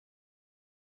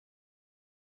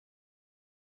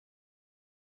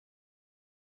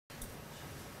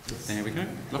There we go.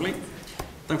 Lovely.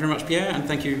 Thank you very much, Pierre, and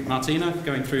thank you, Martina, for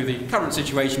going through the current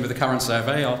situation with the current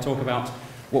survey. I'll talk about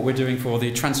what we're doing for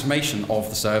the transformation of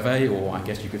the survey, or I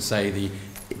guess you could say the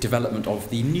development of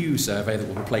the new survey that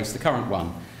will replace the current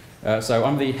one. So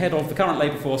I'm the head of the current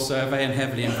labour force survey and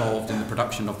heavily involved in the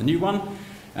production of the new one.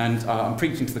 And I'm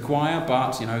preaching to the choir,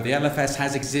 but you know, the LFS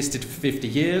has existed for 50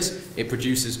 years. It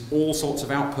produces all sorts of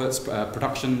outputs,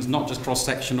 productions, not just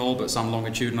cross-sectional, but some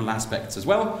longitudinal aspects as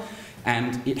well.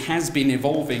 And it has been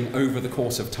evolving over the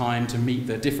course of time to meet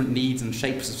the different needs and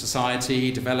shapes of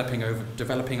society, developing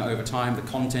over time the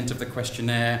content of the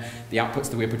questionnaire, the outputs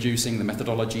that we're producing, the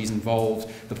methodologies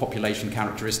involved, the population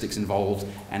characteristics involved,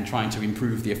 and trying to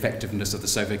improve the effectiveness of the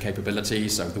survey capability,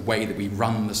 so the way that we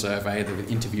run the survey, the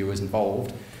interviewers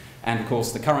involved. And of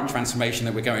course, the current transformation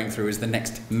that we're going through is the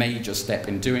next major step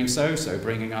in doing so, so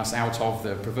bringing us out of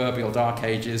the proverbial dark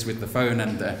ages with the phone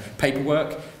and the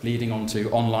paperwork, leading on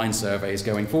to online surveys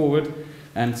going forward.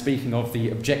 And speaking of the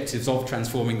objectives of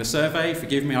transforming the survey,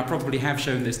 forgive me, I probably have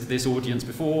shown this to this audience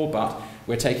before, but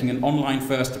we're taking an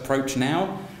online-first approach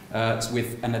now.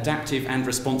 With an adaptive and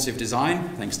responsive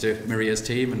design, thanks to Maria's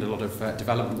team and a lot of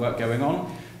development work going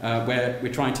on, where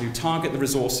we're trying to target the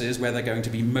resources where they're going to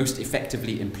be most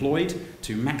effectively employed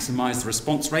to maximize the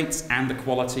response rates and the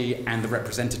quality and the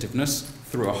representativeness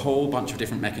through a whole bunch of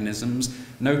different mechanisms,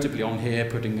 notably on here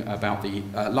putting about the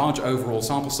large overall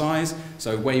sample size.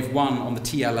 So wave 1 on the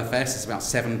TLFS is about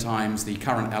 7 times the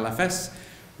current LFS.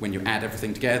 When you add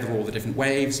everything together, all the different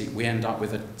waves, we end up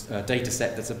with a data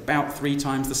set that's about 3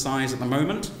 times the size at the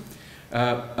moment.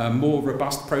 A more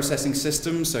robust processing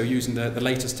system, so using the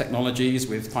latest technologies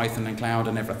with Python and cloud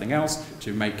and everything else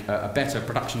to make a better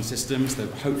production systems that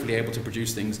are hopefully able to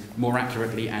produce things more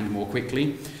accurately and more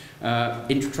quickly.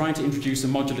 Trying to introduce a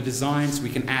modular design so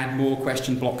we can add more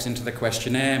question blocks into the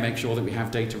questionnaire, make sure that we have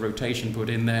data rotation put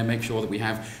in there, make sure that we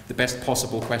have the best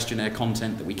possible questionnaire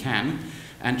content that we can,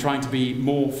 and trying to be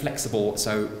more flexible,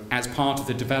 so as part of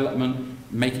the development,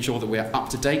 making sure that we're up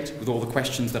to date with all the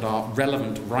questions that are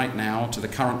relevant right now to the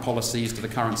current policies, to the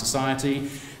current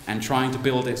society, and trying to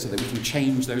build it so that we can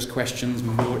change those questions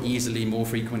more easily, more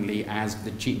frequently as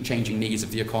the changing needs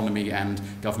of the economy and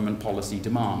government policy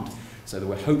demand, so that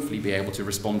we'll hopefully be able to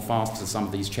respond fast to some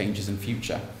of these changes in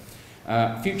future.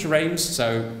 Future aims,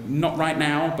 so not right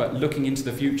now, but looking into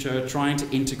the future, trying to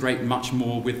integrate much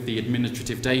more with the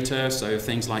administrative data, so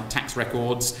things like tax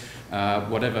records,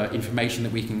 whatever information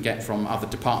that we can get from other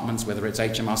departments, whether it's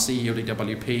HMRC or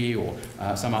DWP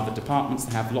or some other departments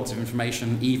that have lots of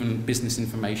information, even business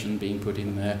information being put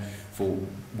in there for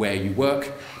where you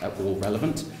work, all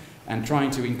relevant. And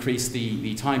trying to increase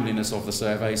the timeliness of the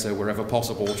survey, so wherever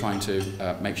possible, trying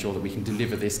to make sure that we can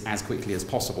deliver this as quickly as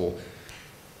possible.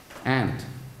 And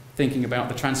thinking about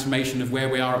the transformation of where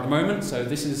we are at the moment, so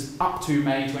this is up to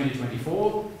May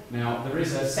 2024. Now, there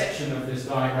is a section of this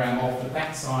diagram off the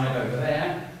back side over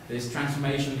there. This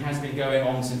transformation has been going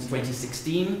on since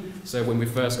 2016, so when we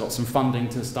first got some funding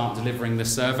to start delivering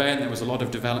this survey, and there was a lot of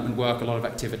development work, a lot of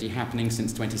activity happening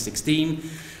since 2016.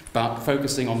 But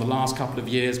focusing on the last couple of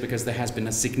years, because there has been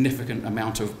a significant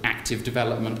amount of active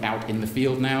development out in the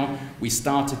field now. We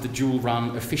started the dual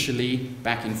run officially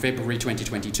back in February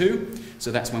 2022. So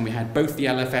that's when we had both the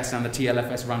LFS and the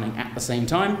TLFS running at the same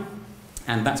time.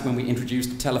 And that's when we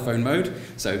introduced telephone mode.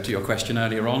 So to your question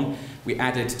earlier on, we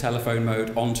added telephone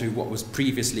mode onto what was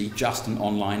previously just an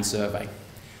online survey.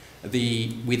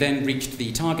 We then reached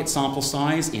the target sample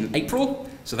size in April.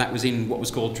 So that was in what was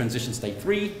called Transition State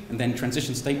 3, and then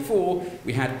Transition State 4,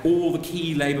 we had all the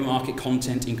key labour market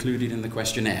content included in the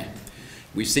questionnaire.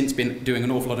 We've since been doing an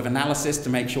awful lot of analysis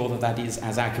to make sure that that is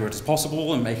as accurate as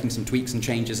possible and making some tweaks and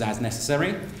changes as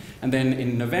necessary. And then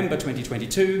in November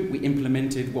 2022, we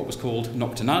implemented what was called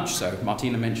Knock to Nudge, so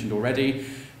Martina mentioned already,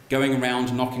 going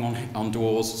around knocking on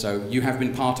doors. So you have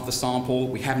been part of the sample.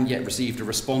 We haven't yet received a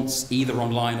response either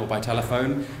online or by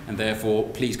telephone, and therefore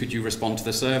please could you respond to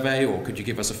the survey, or could you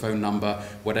give us a phone number,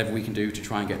 whatever we can do to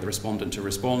try and get the respondent to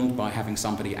respond by having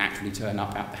somebody actually turn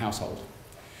up at the household.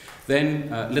 Then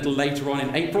a little later on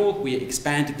in April, we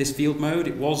expanded this field mode.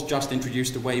 It was just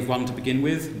introduced to wave 1 to begin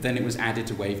with, then it was added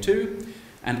to wave 2.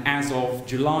 And as of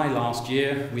July last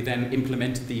year, we then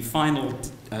implemented the final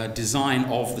design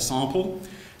of the sample,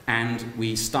 and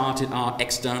we started our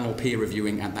external peer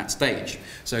reviewing at that stage.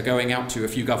 So going out to a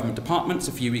few government departments,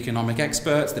 a few economic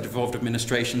experts, the devolved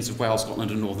administrations of Wales,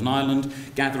 Scotland and Northern Ireland,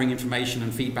 gathering information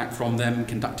and feedback from them,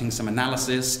 conducting some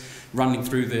analysis, running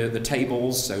through the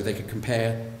tables so they could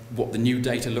compare what the new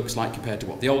data looks like compared to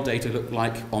what the old data looked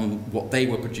like on what they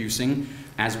were producing,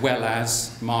 as well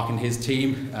as Mark and his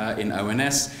team in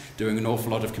ONS doing an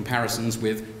awful lot of comparisons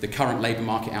with the current labour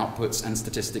market outputs and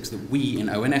statistics that we in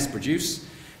ONS produce.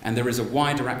 And there is a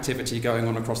wider activity going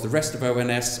on across the rest of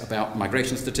ONS about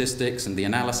migration statistics and the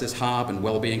analysis hub and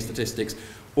well-being statistics,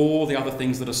 all the other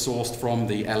things that are sourced from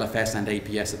the LFS and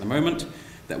APS at the moment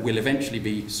that will eventually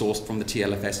be sourced from the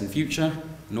TLFS in future.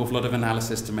 An awful lot of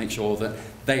analysis to make sure that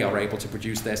they are able to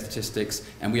produce their statistics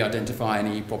and we identify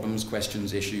any problems,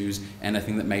 questions, issues,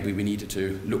 anything that maybe we needed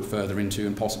to look further into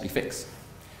and possibly fix.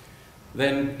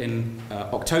 Then in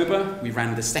October, we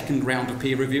ran the second round of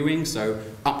peer reviewing, so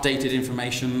updated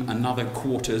information, another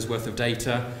quarter's worth of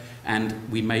data, and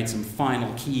we made some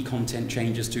final key content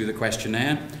changes to the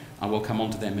questionnaire. I will come on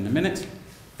to them in a minute.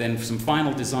 Then some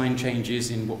final design changes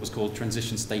in what was called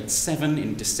Transition State 7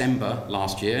 in December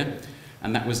last year,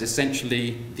 and that was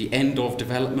essentially the end of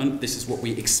development. This is what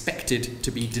we expected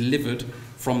to be delivered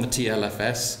from the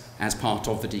TLFS as part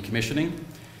of the decommissioning.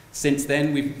 Since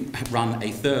then, we've run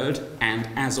a third, and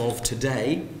as of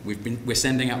today, we're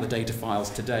sending out the data files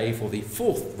today for the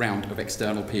fourth round of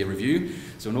external peer review,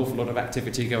 so an awful lot of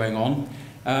activity going on.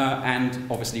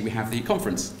 And obviously we have the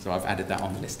conference, so I've added that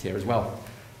on the list here as well.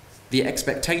 The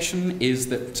expectation is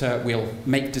that we'll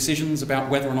make decisions about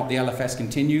whether or not the LFS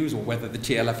continues or whether the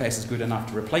TLFS is good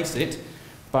enough to replace it,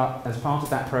 but as part of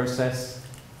that process,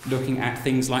 looking at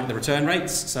things like the return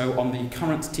rates. So on the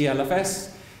current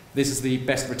TLFS, this is the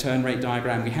best return rate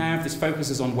diagram we have. This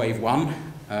focuses on wave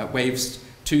 1. Waves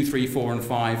 2, 3, 4, and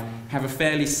 5 have a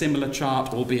fairly similar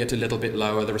chart, albeit a little bit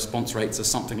lower. The response rates are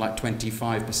something like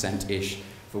 25%-ish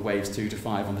for waves 2 to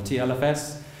 5 on the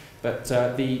TLFS. But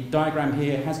the diagram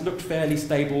here has looked fairly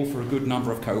stable for a good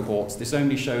number of cohorts. This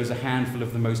only shows a handful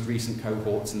of the most recent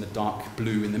cohorts in the dark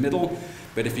blue in the middle.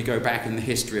 But if you go back in the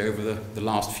history over the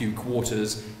last few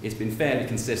quarters, it's been fairly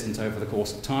consistent over the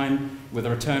course of time, with a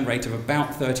return rate of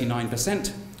about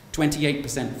 39%,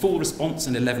 28% full response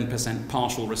and 11%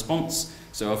 partial response.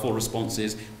 So a full response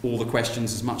is all the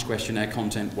questions, as much questionnaire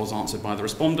content was answered by the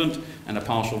respondent, and a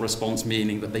partial response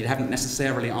meaning that they haven't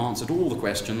necessarily answered all the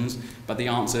questions, but they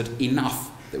answered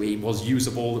enough that it was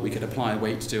usable, that we could apply a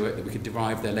weight to it, that we could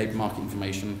derive their labour market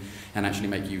information and actually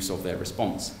make use of their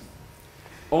response.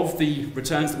 Of the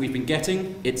returns that we've been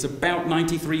getting, it's about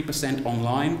 93%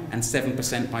 online and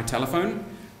 7% by telephone.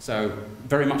 So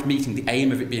very much meeting the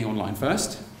aim of it being online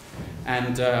first.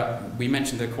 And we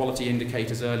mentioned the quality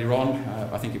indicators earlier on.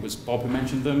 I think it was Bob who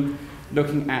mentioned them.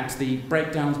 Looking at the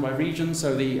breakdowns by region,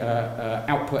 so the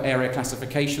output area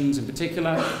classifications in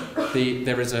particular,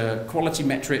 there is a quality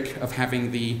metric of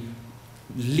having the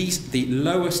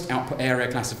lowest output area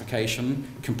classification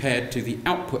compared to the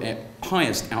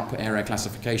highest output area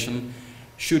classification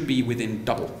should be within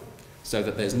double, so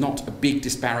that there's not a big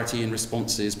disparity in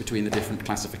responses between the different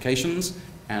classifications.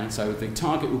 And so the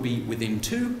target will be within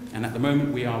 2, and at the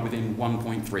moment we are within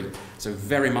 1.3, so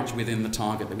very much within the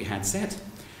target that we had set.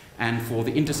 And for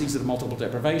the indices of the multiple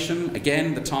deprivation,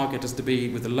 again, the target is to be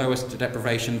with the lowest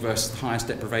deprivation versus the highest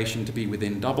deprivation to be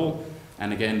within double.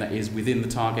 And again, that is within the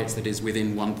targets, that is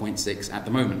within 1.6 at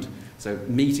the moment. So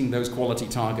meeting those quality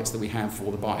targets that we have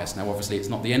for the bias. Now obviously it's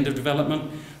not the end of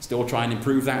development, still try and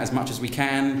improve that as much as we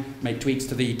can, make tweaks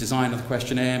to the design of the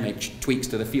questionnaire, make tweaks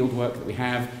to the field work that we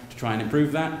have to try and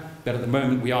improve that. But at the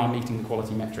moment we are meeting the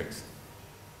quality metrics.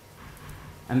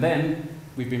 And then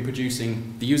we've been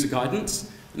producing the user guidance,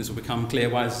 and this will become clear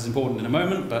why this is important in a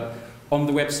moment, but on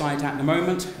the website at the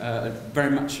moment, very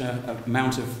much an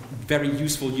amount of very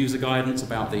useful user guidance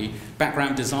about the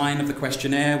background design of the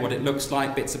questionnaire, what it looks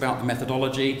like, bits about the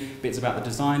methodology, bits about the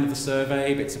design of the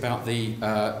survey, bits about the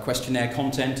questionnaire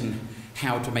content and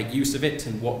how to make use of it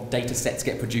and what data sets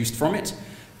get produced from it.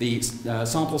 The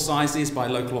sample sizes by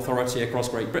local authority across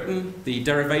Great Britain, the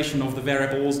derivation of the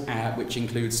variables, which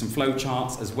includes some flow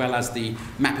charts, as well as the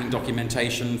mapping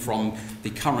documentation from the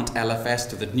current LFS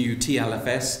to the new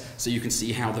TLFS, so you can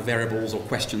see how the variables or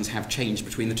questions have changed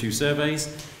between the two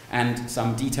surveys, and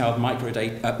some detailed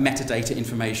metadata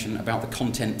information about the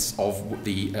contents of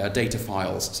the data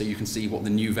files, so you can see what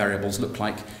the new variables look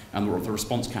like and what the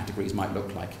response categories might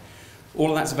look like. All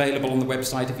of that's available on the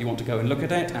website if you want to go and look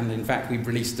at it, and in fact we've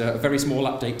released a very small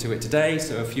update to it today,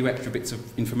 so a few extra bits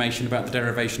of information about the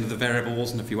derivation of the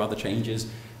variables and a few other changes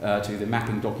to the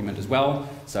mapping document as well.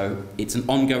 So it's an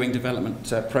ongoing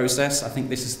development process. I think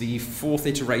this is the 4th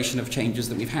iteration of changes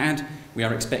that we've had. We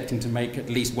are expecting to make at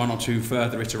least 1 or 2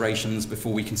 further iterations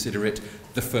before we consider it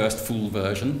the first full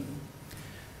version.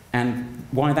 And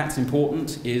why that's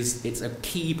important is it's a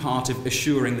key part of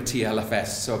assuring the TLFS.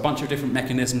 So a bunch of different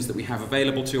mechanisms that we have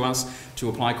available to us to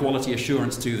apply quality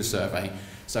assurance to the survey.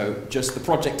 So just the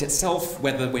project itself,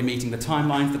 whether we're meeting the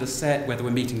timelines that are set, whether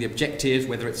we're meeting the objectives,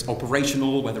 whether it's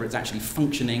operational, whether it's actually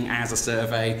functioning as a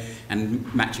survey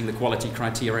and matching the quality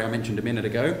criteria I mentioned a minute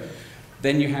ago.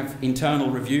 Then you have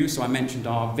internal review. So I mentioned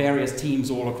our various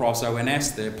teams all across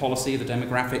ONS, the policy, the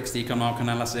demographics, the economic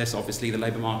analysis, obviously the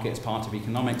labour market is part of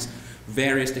economics,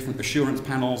 various different assurance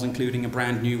panels, including a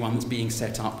brand new one that's being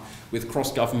set up with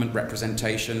cross-government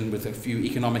representation with a few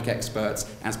economic experts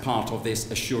as part of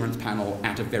this assurance panel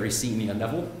at a very senior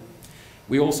level.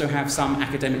 We also have some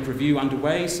academic review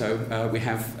underway, so we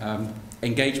have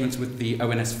engagements with the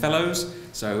ONS Fellows,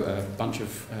 so a bunch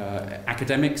of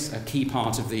academics, a key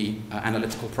part of the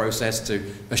analytical process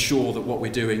to assure that what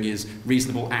we're doing is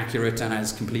reasonable, accurate, and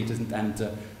as complete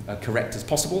and correct as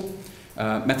possible.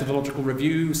 Methodological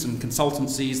review, some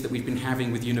consultancies that we've been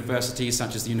having with universities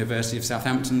such as the University of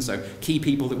Southampton, so key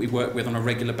people that we work with on a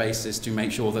regular basis to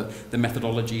make sure that the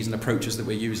methodologies and approaches that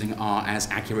we're using are as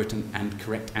accurate and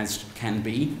correct as can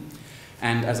be.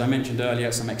 And as I mentioned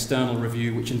earlier, some external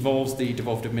review which involves the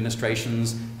devolved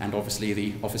administrations and obviously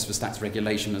the Office for Stats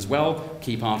Regulation as well,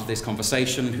 key part of this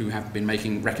conversation, who have been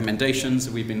making recommendations.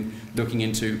 We've been looking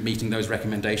into meeting those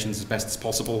recommendations as best as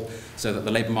possible so that the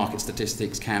labour market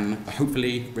statistics can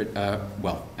hopefully,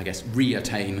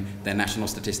 re-attain their national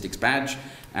statistics badge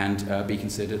and be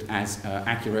considered as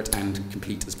accurate and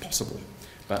complete as possible.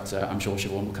 But I'm sure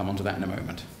Siobhan will come on to that in a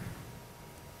moment.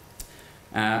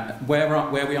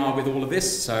 Where we are with all of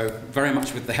this, so very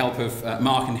much with the help of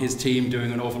Mark and his team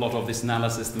doing an awful lot of this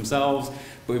analysis themselves,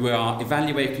 but we are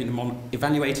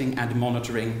evaluating and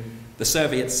monitoring the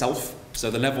survey itself,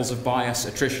 so the levels of bias,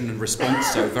 attrition and response,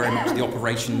 so very much the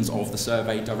operations of the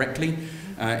survey directly,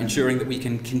 ensuring that we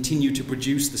can continue to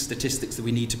produce the statistics that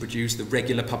we need to produce, the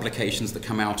regular publications that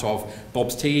come out of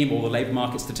Bob's team, all the labour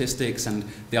market statistics and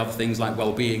the other things like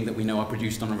well-being that we know are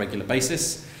produced on a regular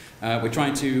basis. We're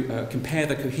trying to compare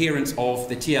the coherence of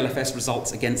the TLFS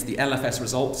results against the LFS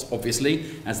results, obviously,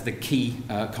 as the key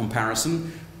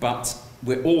comparison, but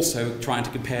we're also trying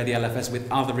to compare the LFS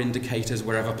with other indicators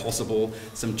wherever possible,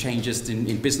 some changes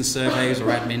in business surveys or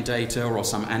admin data or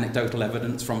some anecdotal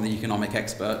evidence from the economic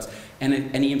experts, and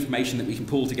any information that we can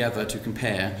pull together to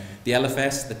compare the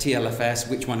LFS, the TLFS,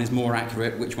 which one is more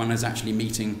accurate, which one is actually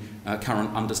meeting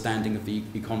current understanding of the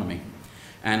economy.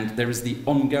 And there is the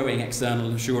ongoing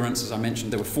external assurance. As I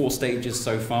mentioned, there were 4 stages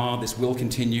so far. This will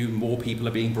continue. More people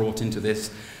are being brought into this.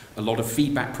 A lot of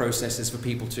feedback processes for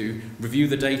people to review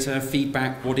the data,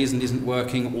 feedback what is and isn't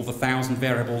working, all the 1,000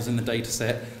 variables in the data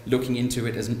set, looking into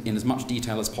it in as much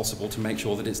detail as possible to make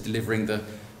sure that it's delivering the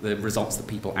results that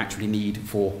people actually need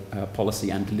for policy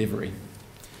and delivery.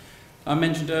 I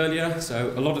mentioned earlier,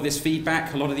 so a lot of this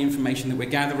feedback, a lot of the information that we're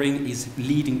gathering is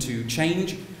leading to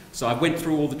change. So I went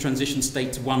through all the transition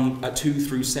states 2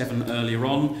 through 7 earlier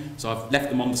on, so I've left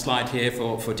them on the slide here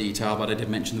for detail, but I did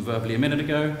mention them verbally a minute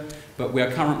ago. But we are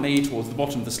currently, towards the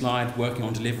bottom of the slide, working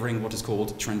on delivering what is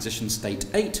called transition state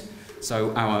 8.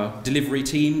 So our delivery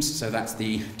teams, so that's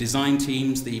the design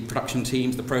teams, the production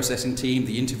teams, the processing team,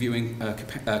 the interviewing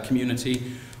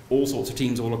community, all sorts of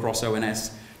teams all across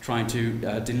ONS, trying to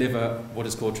deliver what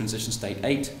is called transition state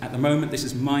 8. At the moment, this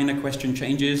is minor question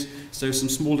changes, so some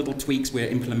small little tweaks we're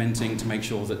implementing to make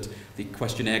sure that the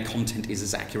questionnaire content is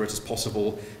as accurate as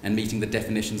possible and meeting the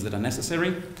definitions that are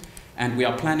necessary. And we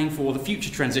are planning for the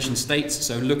future transition states,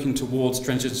 so looking towards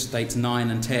transition states 9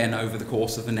 and 10 over the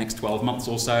course of the next 12 months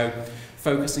or so,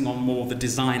 focusing on more the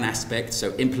design aspect,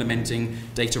 so implementing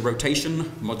data rotation,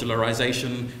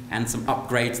 modularization, and some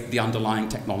upgrades to the underlying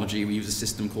technology. We use a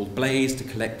system called Blaze to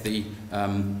collect the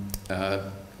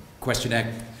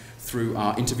questionnaire through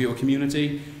our interviewer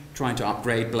community, trying to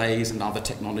upgrade Blaze and other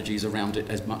technologies around it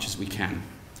as much as we can.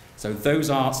 So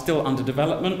those are still under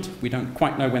development. We don't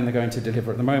quite know when they're going to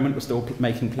deliver at the moment. We're still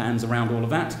making plans around all of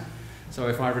that. So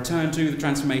if I return to the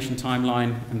transformation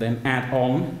timeline and then add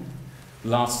on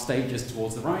last stages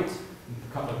towards the right,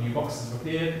 a couple of new boxes have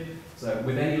appeared. So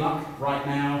with any luck, right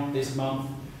now, this month,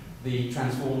 the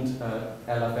transformed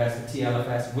LFS, the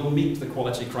TLFS, will meet the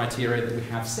quality criteria that we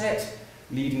have set,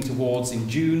 leading towards, in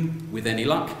June, with any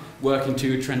luck, working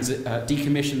to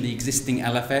decommission the existing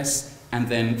LFS, and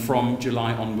then from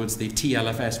July onwards, the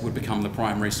TLFS would become the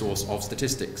primary source of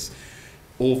statistics.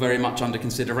 All very much under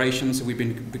consideration, so we've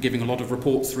been giving a lot of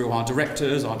reports through our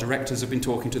directors. Our directors have been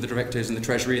talking to the directors in the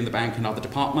Treasury and the Bank and other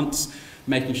departments,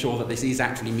 making sure that this is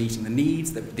actually meeting the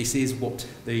needs, that this is what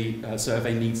the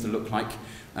survey needs to look like.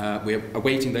 We're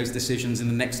awaiting those decisions in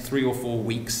the next 3 or 4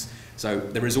 weeks. So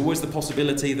there is always the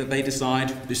possibility that they decide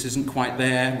this isn't quite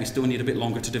there, we still need a bit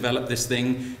longer to develop this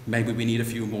thing, maybe we need a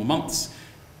few more months.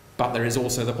 but there is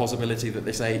also the possibility that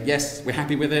they say, yes, we're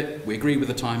happy with it, we agree with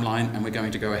the timeline, and we're going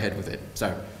to go ahead with it.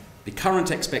 So the current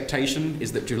expectation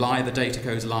is that July the data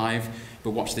goes live,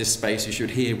 but watch this space, you should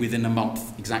hear within a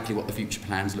month exactly what the future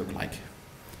plans look like.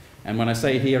 And when I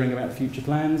say hearing about future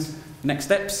plans, next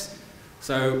steps.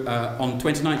 So on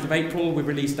 29th of April, we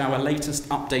released our latest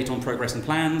update on progress and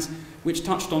plans, which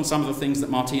touched on some of the things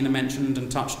that Martina mentioned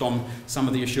and touched on some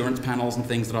of the assurance panels and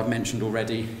things that I've mentioned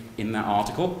already in that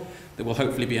article. There will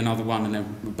hopefully be another one in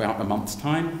about a month's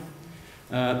time.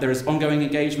 There is ongoing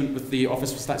engagement with the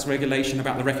Office for Stats Regulation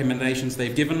about the recommendations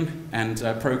they've given and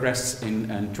progress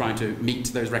in trying to meet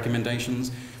those recommendations,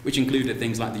 which included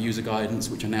things like the user guidance,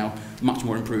 which are now much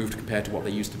more improved compared to what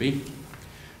they used to be.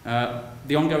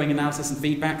 The ongoing analysis and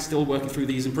feedback, still working through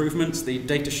these improvements. The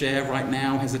data share right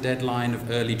now has a deadline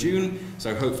of early June,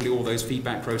 so hopefully all those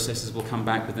feedback processes will come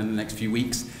back within the next few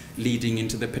weeks, leading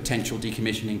into the potential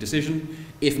decommissioning decision.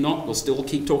 If not, we'll still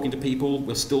keep talking to people,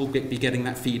 we'll still be getting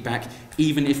that feedback.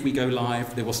 Even if we go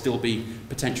live, there will still be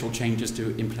potential changes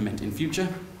to implement in future.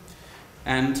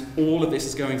 And all of this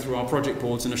is going through our project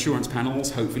boards and assurance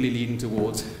panels, hopefully leading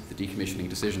towards the decommissioning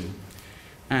decision.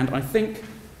 And I think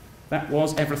that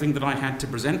was everything that I had to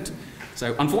present.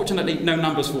 So unfortunately, no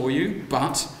numbers for you,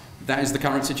 but that is the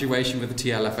current situation with the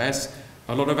TLFS.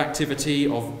 A lot of activity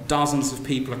of dozens of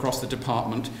people across the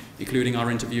department, including our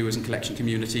interviewers and collection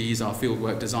communities, our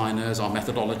fieldwork designers, our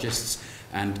methodologists,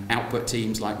 and output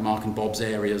teams like Mark and Bob's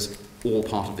areas, all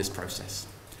part of this process.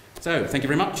 So thank you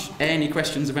very much. Any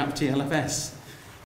questions about the TLFS?